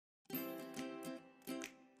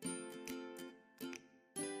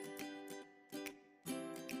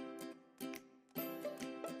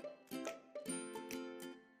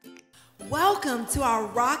Welcome to our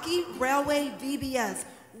Rocky Railway VBS.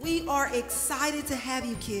 We are excited to have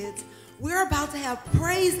you kids. We're about to have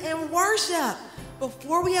praise and worship.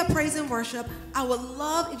 Before we have praise and worship, I would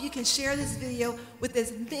love if you can share this video with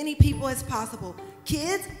as many people as possible.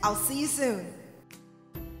 Kids, I'll see you soon.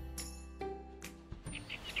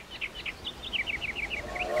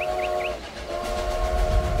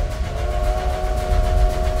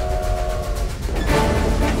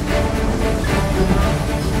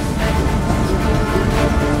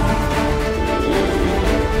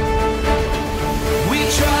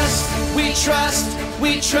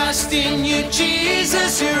 We trust in you,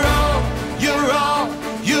 Jesus. You're all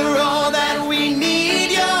that we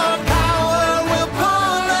need. Your power will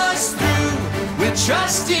pull us through. We're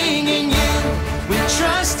trusting in you. We're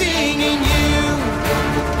trusting in you.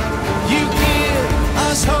 You give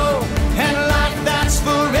us hope and life that's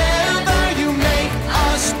forever. You make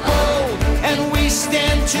us bold and we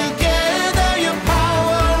stand together. Your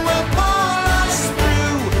power will pull us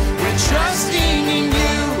through. We're trusting in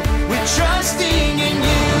you. We're trusting in you.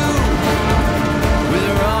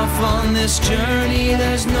 We're off on this journey,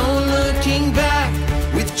 there's no looking back.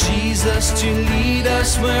 With Jesus to lead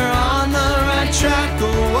us, we're on the right track.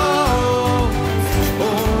 Oh, oh,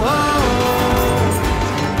 oh, oh.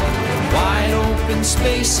 Wide open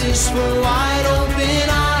spaces for wide open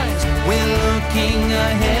eyes. We're looking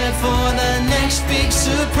ahead for the next big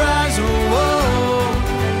surprise. Oh, oh,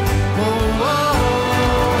 oh, oh.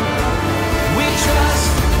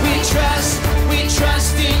 We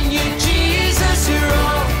trust in you, Jesus. You're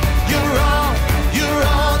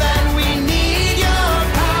all that we need. Your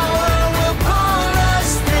power will pull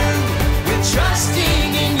us through. We're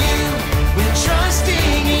trusting in you. We're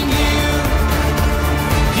trusting in you.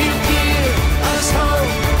 You give us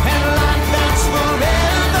hope and life that's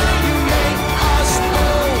forever. You make us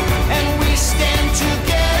bold and we stand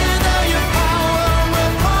together. Your power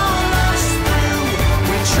will pull us through.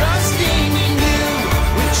 We're trusting in you.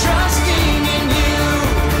 We're trusting in you.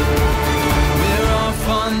 We're off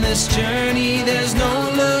on this journey, there's no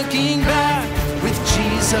looking back. With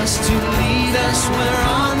Jesus to lead us, we're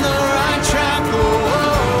on the right track. Oh,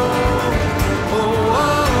 oh, oh,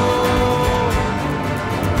 oh.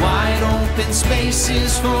 Wide open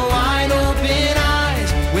spaces for wide open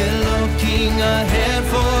eyes. We're looking ahead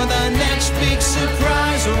for the next big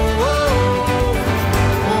surprise. Oh, oh,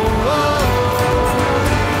 oh, oh.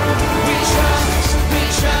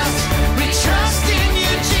 We trust in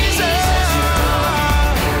you, Jesus.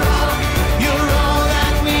 You're all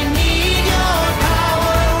that we need. Your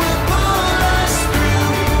power will pull us through.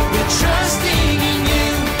 We're trusting in you.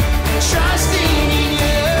 We're trusting in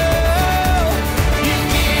you. You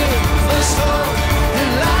give us hope and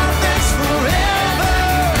life that's forever.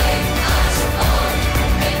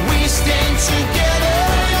 We stand together.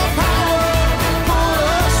 Your power will pull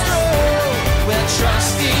us through. We're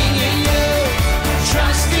trusting in you.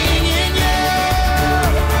 Trusting in you.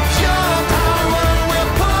 Your power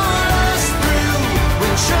will pull us through.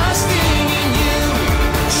 We're trusting in you.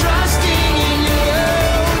 Trusting in you.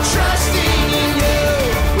 Trusting in you.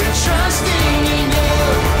 We're trusting in you.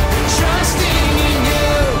 Trusting in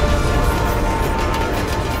you.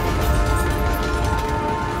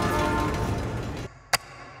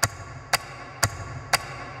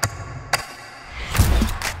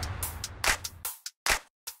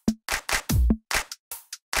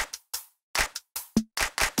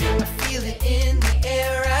 I feel it in the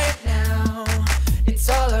air right now. It's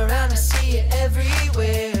all around, I see it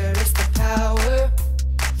everywhere. It's the power.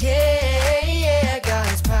 Yeah, yeah,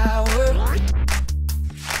 God's power.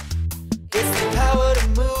 It's the power to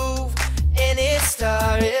move any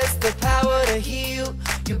star. It's the power to heal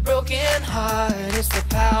your broken heart. It's the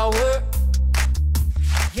power.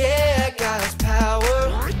 Yeah, God's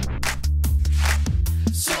power.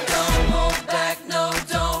 So don't hold back, no,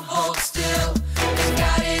 don't hold still. 'Cause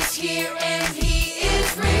God is here and He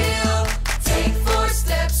is real. Take 4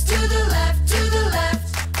 steps to the left, to the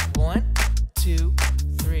left. 1, 2,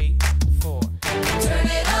 3, 4. Turn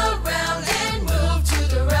it around and move to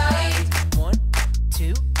the right. 1,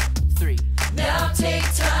 2, 3. Now take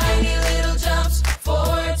tiny little jumps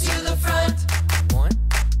forward to the front. 1,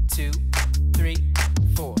 2, 3,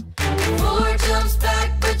 4. 4 jumps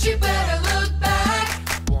back, but you better look back.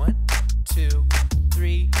 1, 2,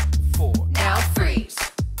 3, 4. Now freeze.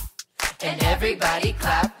 And everybody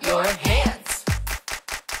clap your hands.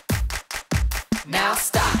 Now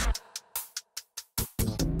stop.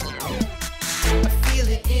 I feel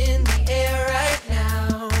it in the air right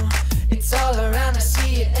now. It's all around, I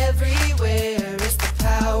see it everywhere. It's the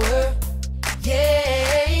power.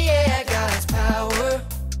 Yeah, yeah, God's power.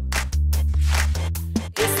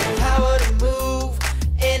 It's the power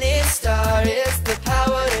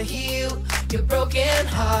Your broken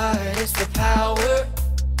heart is the power.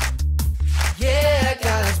 Yeah,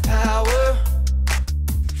 God's power.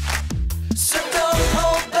 So don't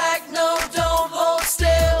hold back, no, don't hold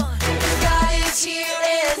still. God is here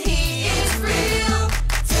and He is real.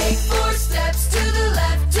 Take 4 steps to the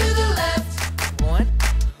left, to the left. 1,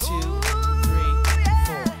 2, 3,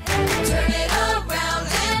 4. Turn it around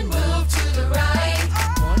and move to the right.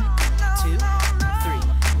 1, 2, 3.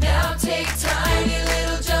 Now take tiny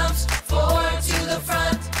little jumps forward to the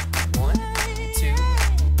front. 1, 2,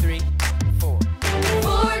 3, 4.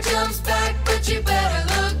 4 jumps back, but you better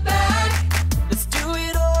look back. Let's do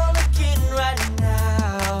it all again right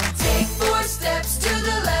now. Take 4 steps to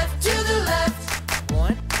the left, to the left.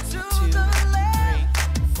 1, 2, 3,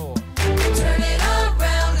 4. Turn it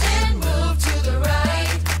around and move to the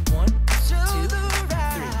right. 1, 2,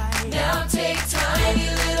 3. Now take tiny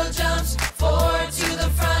little jumps forward to the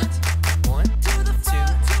front. 1, 2,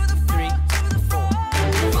 3, 4.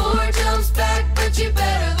 4 jumps back, but you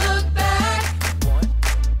better look back. 1,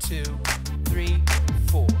 2, 3,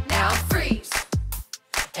 4. Now freeze.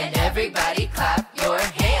 And everybody clap your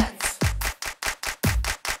hands.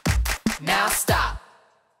 Now stop.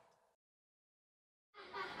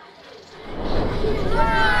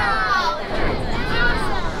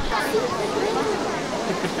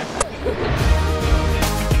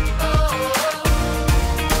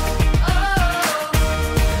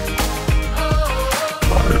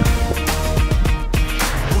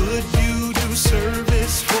 Would you do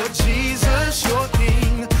service for Jesus, your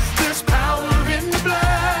King? There's power in the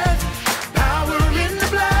blood, power in the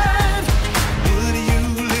blood. Would you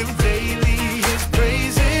live daily His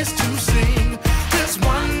praises to sing? There's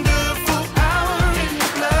wonderful power in the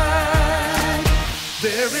blood.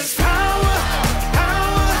 There is power,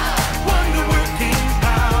 power, wonder-working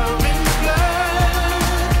power in the blood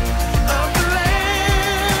of the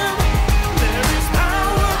Lamb. There is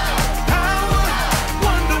power, power,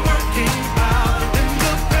 wonder-working power in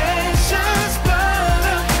the precious blood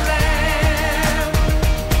of the Lamb.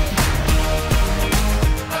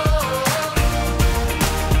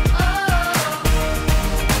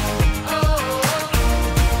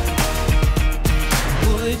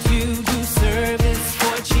 Would you do service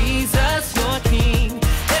for Jesus, your King?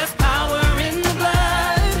 There's power in the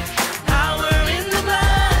blood, power in the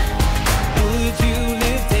blood. Would you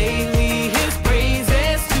live daily His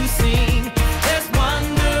praises to sing? There's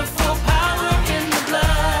wonderful power in the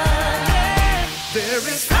blood. There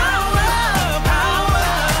is power, power,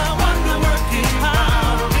 wonder-working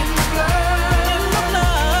power in the blood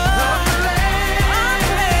of the Lamb.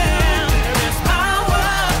 There is power,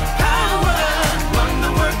 power,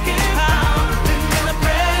 wonder-working power in the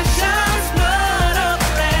precious blood of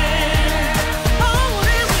the Lamb. Oh,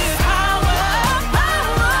 there is power,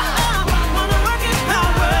 power, wonder-working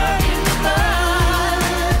power in the blood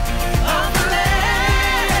of the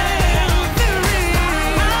Lamb. There is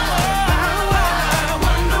power,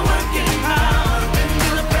 wonder-working power in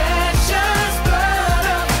the precious blood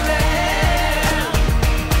of the Lamb.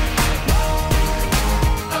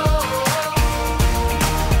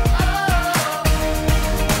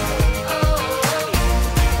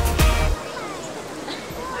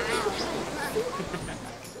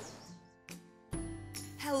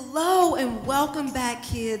 Hello and welcome back,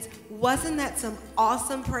 kids. Wasn't that some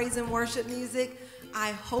awesome praise and worship music?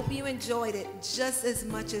 I hope you enjoyed it just as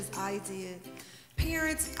much as I did.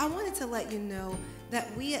 Parents, I wanted to let you know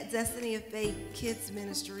that we at Destiny of Faith Kids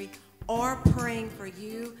Ministry are praying for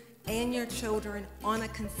you and your children on a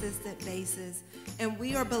consistent basis. And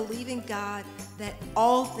we are believing God that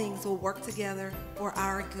all things will work together for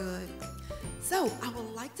our good. So I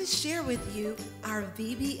would like to share with you our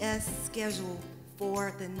VBS schedule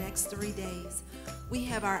for the next 3 days. We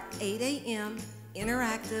have our 8 a.m.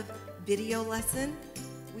 interactive video lesson.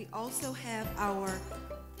 We also have our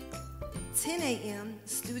 10 a.m.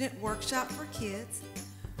 student workshop for kids.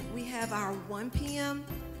 We have our 1 p.m.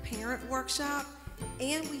 parent workshop,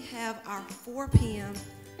 and we have our 4 p.m.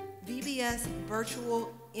 VBS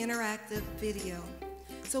virtual interactive video.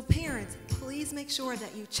 So parents, please make sure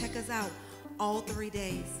that you check us out all 3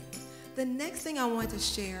 days. The next thing I wanted to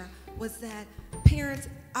share was that parents,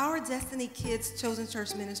 our Destiny Kids Chosen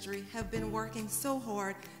Church Ministry have been working so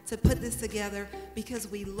hard to put this together because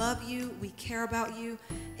we love you, we care about you,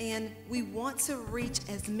 and we want to reach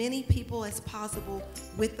as many people as possible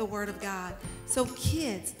with the Word of God. So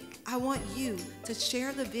kids, I want you to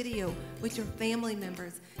share the video with your family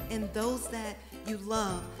members and those that you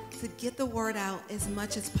love to get the word out as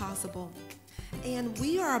much as possible. And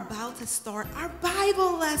we are about to start our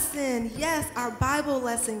Bible lesson. Yes, our Bible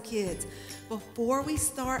lesson, kids. Before we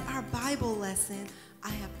start our Bible lesson, I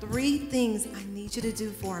have 3 things I need you to do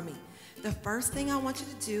for me. The first thing I want you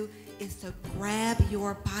to do is to grab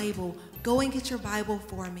your Bible. Go and get your Bible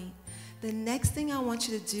for me. The next thing I want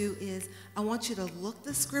you to do is I want you to look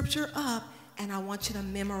the scripture up and I want you to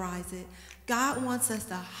memorize it. God wants us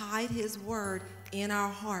to hide his word in our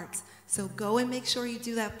hearts. So go and make sure you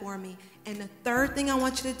do that for me. And the third thing I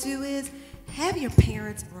want you to do is have your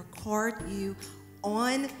parents record you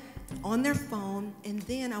on their phone, and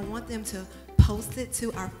then I want them to post it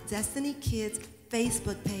to our Destiny Kids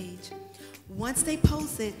Facebook page. Once they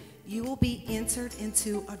post it, you will be entered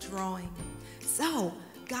into a drawing. So,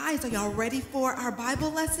 guys, are y'all ready for our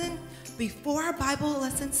Bible lesson? Before our Bible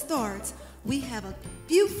lesson starts, we have a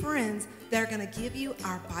few friends that are going to give you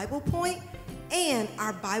our Bible point and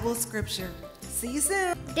our Bible scripture. See you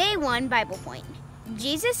soon. Day 1 Bible point.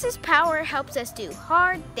 Jesus' power helps us do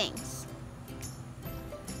hard things.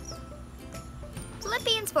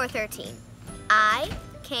 Philippians 4:13. I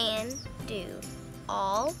can do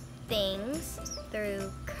all things through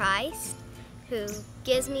Christ who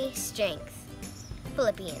gives me strength.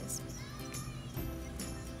 Philippians.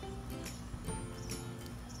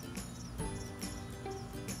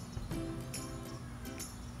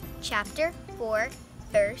 Chapter 4,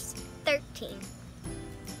 verse 13.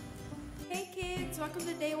 Hey kids, welcome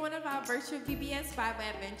to day 1 of our virtual VBS Bible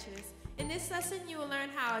Adventures. In this lesson, you will learn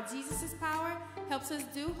how Jesus' power helps us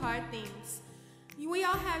do hard things. We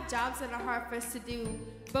all have jobs that are hard for us to do,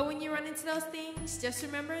 but when you run into those things, just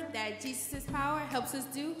remember that Jesus' power helps us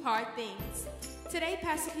do hard things. Today,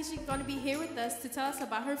 Pastor Keisha is going to be here with us to tell us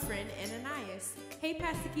about her friend Ananias. Hey,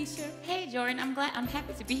 Pastor Keisha. Hey, Jordan. I'm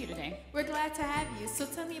happy to be here today. We're glad to have you. So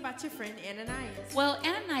tell me about your friend Ananias. Well,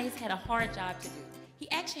 Ananias had a hard job to do.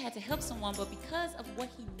 He actually had to help someone, but because of what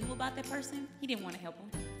he knew about that person, he didn't want to help him.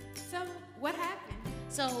 So what happened?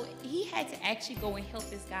 So he had to actually go and help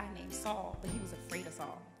this guy named Saul, but he was afraid of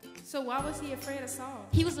Saul. So why was he afraid of Saul?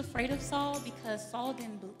 He was afraid of Saul because Saul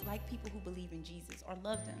didn't like people who believe in Jesus or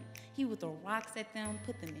love them. He would throw rocks at them,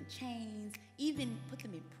 put them in chains, even put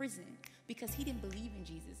them in prison because he didn't believe in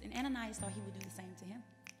Jesus. And Ananias thought he would do the same to him.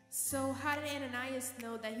 So how did Ananias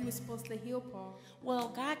know that he was supposed to heal Paul? Well,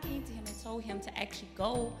 God came to him and told him to actually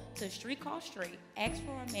go to a street called Straight, ask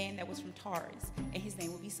for a man that was from Taurus, and his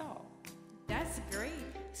name would be Saul. That's great.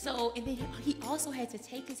 So, and then he also had to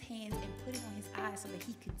take his hands and put it on his eyes so that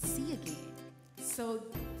he could see again. So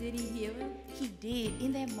did he heal him? He did.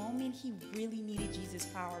 In that moment, he really needed Jesus'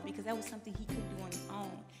 power because that was something he couldn't do on his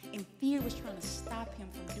own. And fear was trying to stop him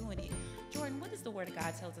from doing it. Jordan, what does the Word of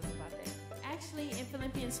God tell us about that? Actually, in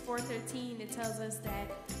Philippians 4:13, it tells us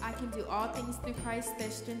that I can do all things through Christ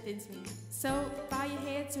that strengthens me. So bow your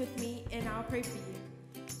heads with me and I'll pray for you.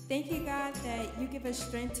 Thank you, God, that you give us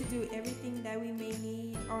strength to do everything that we may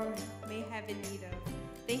need or may have in need of.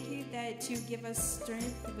 Thank you that you give us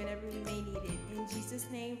strength whenever we may need it. In Jesus'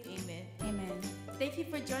 name, amen. Amen. Thank you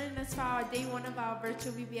for joining us for our day 1 of our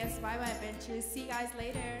virtual VBS Bible Adventures. See you guys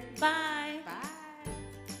later. Bye. Bye.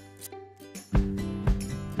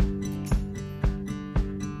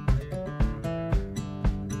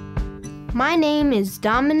 My name is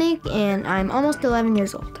Dominic, and I'm almost 11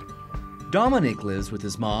 years old. Dominic lives with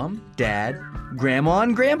his mom, dad, grandma,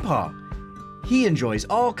 and grandpa. He enjoys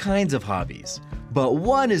all kinds of hobbies, but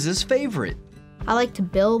one is his favorite. I like to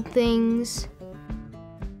build things.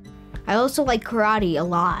 I also like karate a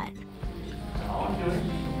lot.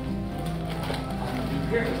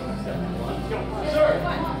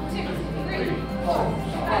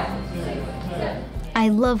 I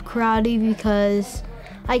love karate because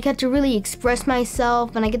I get to really express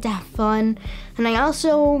myself and I get to have fun, and I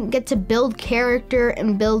also get to build character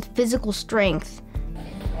and build physical strength.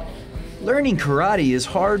 Learning karate is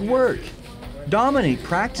hard work. Dominic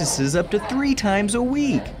practices up to 3 times a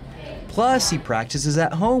week. Plus, he practices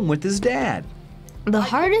at home with his dad. The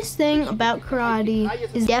hardest thing about karate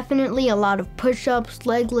is definitely a lot of push-ups,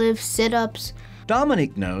 leg lifts, sit-ups.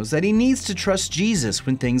 Dominic knows that he needs to trust Jesus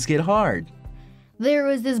when things get hard. There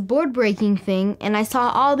was this board breaking thing, and I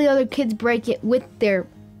saw all the other kids break it with their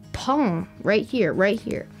palm, right here.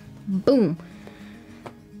 Boom.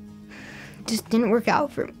 Just didn't work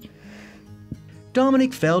out for me.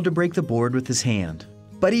 Dominic failed to break the board with his hand,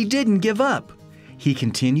 but he didn't give up. He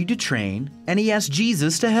continued to train, and he asked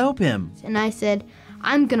Jesus to help him. And I said,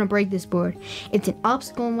 I'm gonna break this board. It's an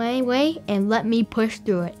obstacle in my way, and let me push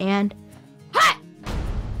through it. And ha!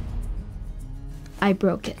 I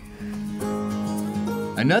broke it.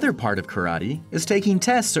 Another part of karate is taking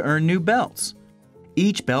tests to earn new belts.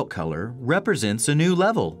 Each belt color represents a new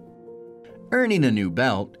level. Earning a new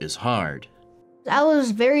belt is hard. I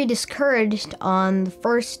was very discouraged on the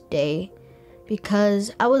first day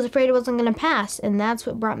because I was afraid it wasn't going to pass, and that's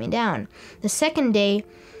what brought me down. The second day,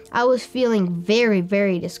 I was feeling very,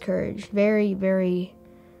 very discouraged, very, very,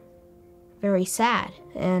 very sad,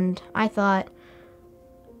 and I thought,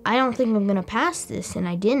 I don't think I'm going to pass this, and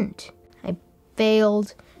I didn't. I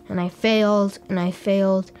failed, and I failed, and I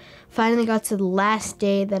failed. Finally got to the last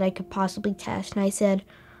day that I could possibly test, and I said,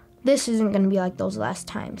 this isn't going to be like those last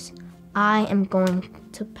times. I am going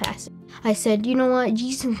to pass it. I said, you know what,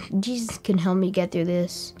 Jesus can help me get through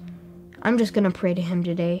this. I'm just going to pray to him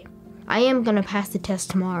today. I am going to pass the test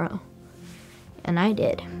tomorrow. And I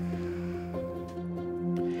did.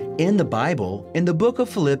 In the Bible, in the book of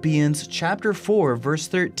Philippians chapter 4, verse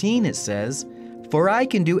 13, it says, "For I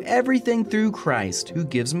can do everything through Christ who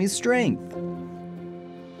gives me strength."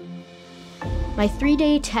 My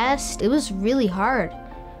 3-day test, it was really hard.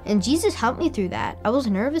 And Jesus helped me through that. I was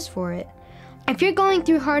nervous for it. If you're going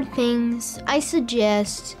through hard things, I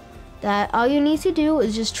suggest that all you need to do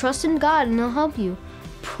is just trust in God and he'll help you.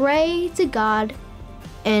 Pray to God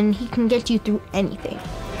and he can get you through anything.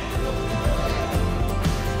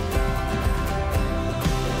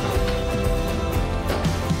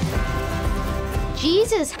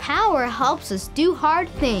 Jesus' power helps us do hard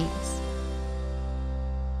things.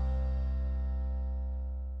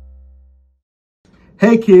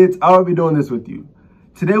 Hey kids, I will be doing this with you.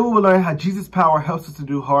 Today we will learn how Jesus' power helps us to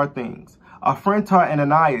do hard things. Our friend taught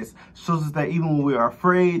Ananias shows us that even when we are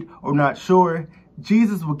afraid or not sure,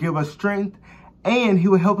 Jesus will give us strength and he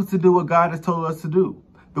will help us to do what God has told us to do.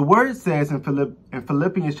 The word says in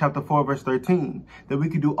Philippians chapter 4 verse 13 that we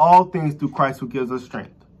can do all things through Christ who gives us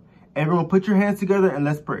strength. Everyone put your hands together and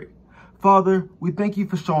let's pray. Father, we thank you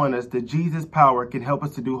for showing us that Jesus' power can help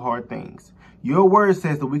us to do hard things. Your word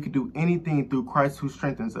says that we can do anything through Christ who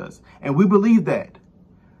strengthens us, and we believe that.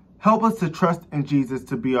 Help us to trust in Jesus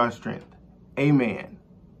to be our strength. Amen.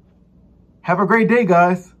 Have a great day,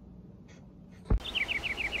 guys.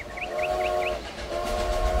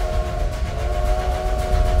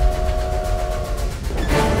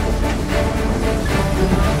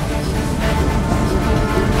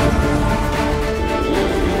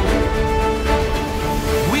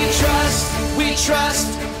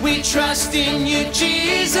 We trust in you,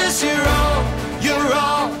 Jesus. You're all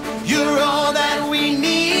that we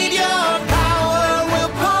need. Your power will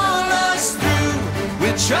pull us through.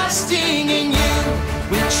 We're trusting in you.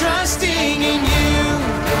 We're trusting in you.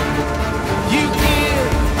 You give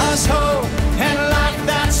us hope and life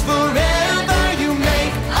that's forever. You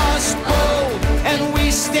make us bold and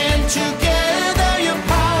we stand together. Your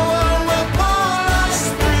power will pull us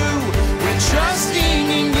through. We're trusting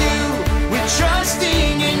in you. We're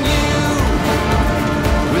trusting in you.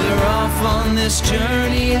 We're off on this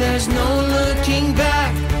journey, there's no looking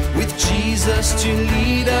back. With Jesus to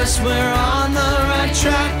lead us, we're on the right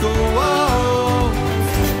track. Oh, oh,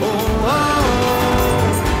 oh, oh.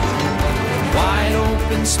 Wide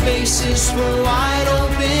open spaces for wide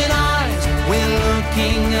open eyes. We're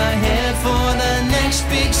looking ahead for the next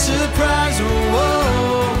big surprise. Oh, oh,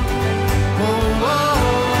 oh, oh.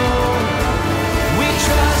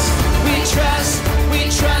 We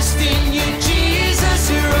trust in you, Jesus.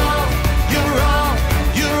 You're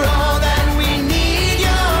all that we need.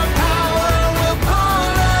 Your power will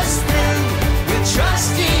pull us through. We're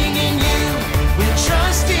trusting in you. We're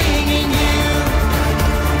trusting in you.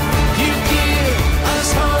 You give us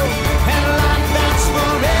hope and life that's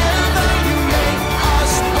forever. You make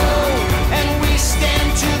us bold and we stand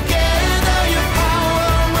together. Your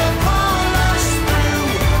power will pull us through.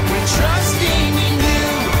 We're trusting in you.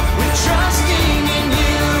 We're trusting in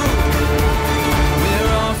you.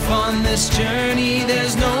 We're off on this journey,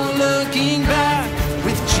 there's no looking back.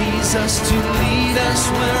 With Jesus to lead us,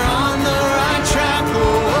 we're on the right track.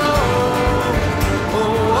 Oh, oh,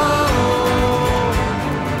 oh, oh.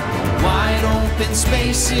 Wide open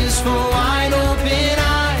spaces for wide open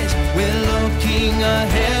eyes. We're looking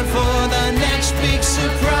ahead for the next big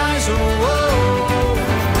surprise. Oh, oh,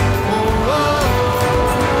 oh, oh.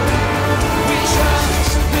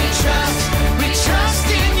 We trust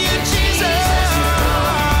in you, Jesus.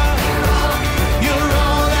 You're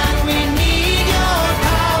all that we need. Your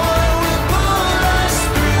power will pull us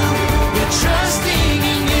through. We're trusting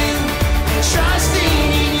in you. We're trusting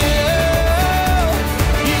in you.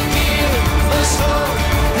 You give us hope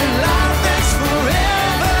and life that's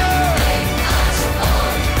forever.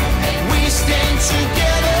 We stand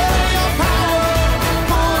together.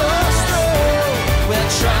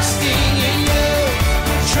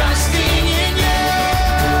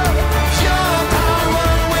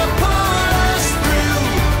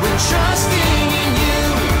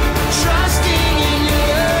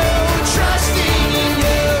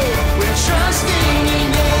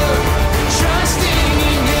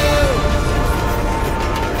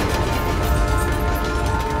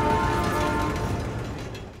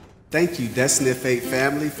 Thank you, Destiny of Faith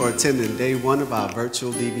family, for attending day one of our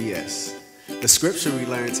virtual VBS. The scripture we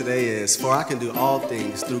learned today is, "For I can do all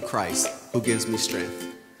things through Christ who gives me strength."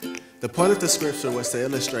 The point of the scripture was to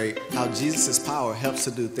illustrate how Jesus' power helps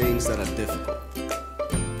to do things that are difficult.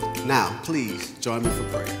 Now, please join me for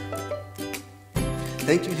prayer.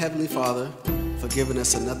 Thank you, Heavenly Father, for giving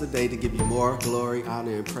us another day to give you more glory,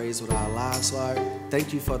 honor, and praise with our lives, Lord.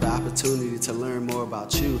 Thank you for the opportunity to learn more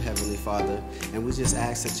about you, Heavenly Father. And we just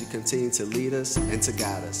ask that you continue to lead us and to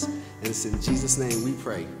guide us. And it's in Jesus' name we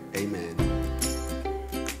pray. Amen.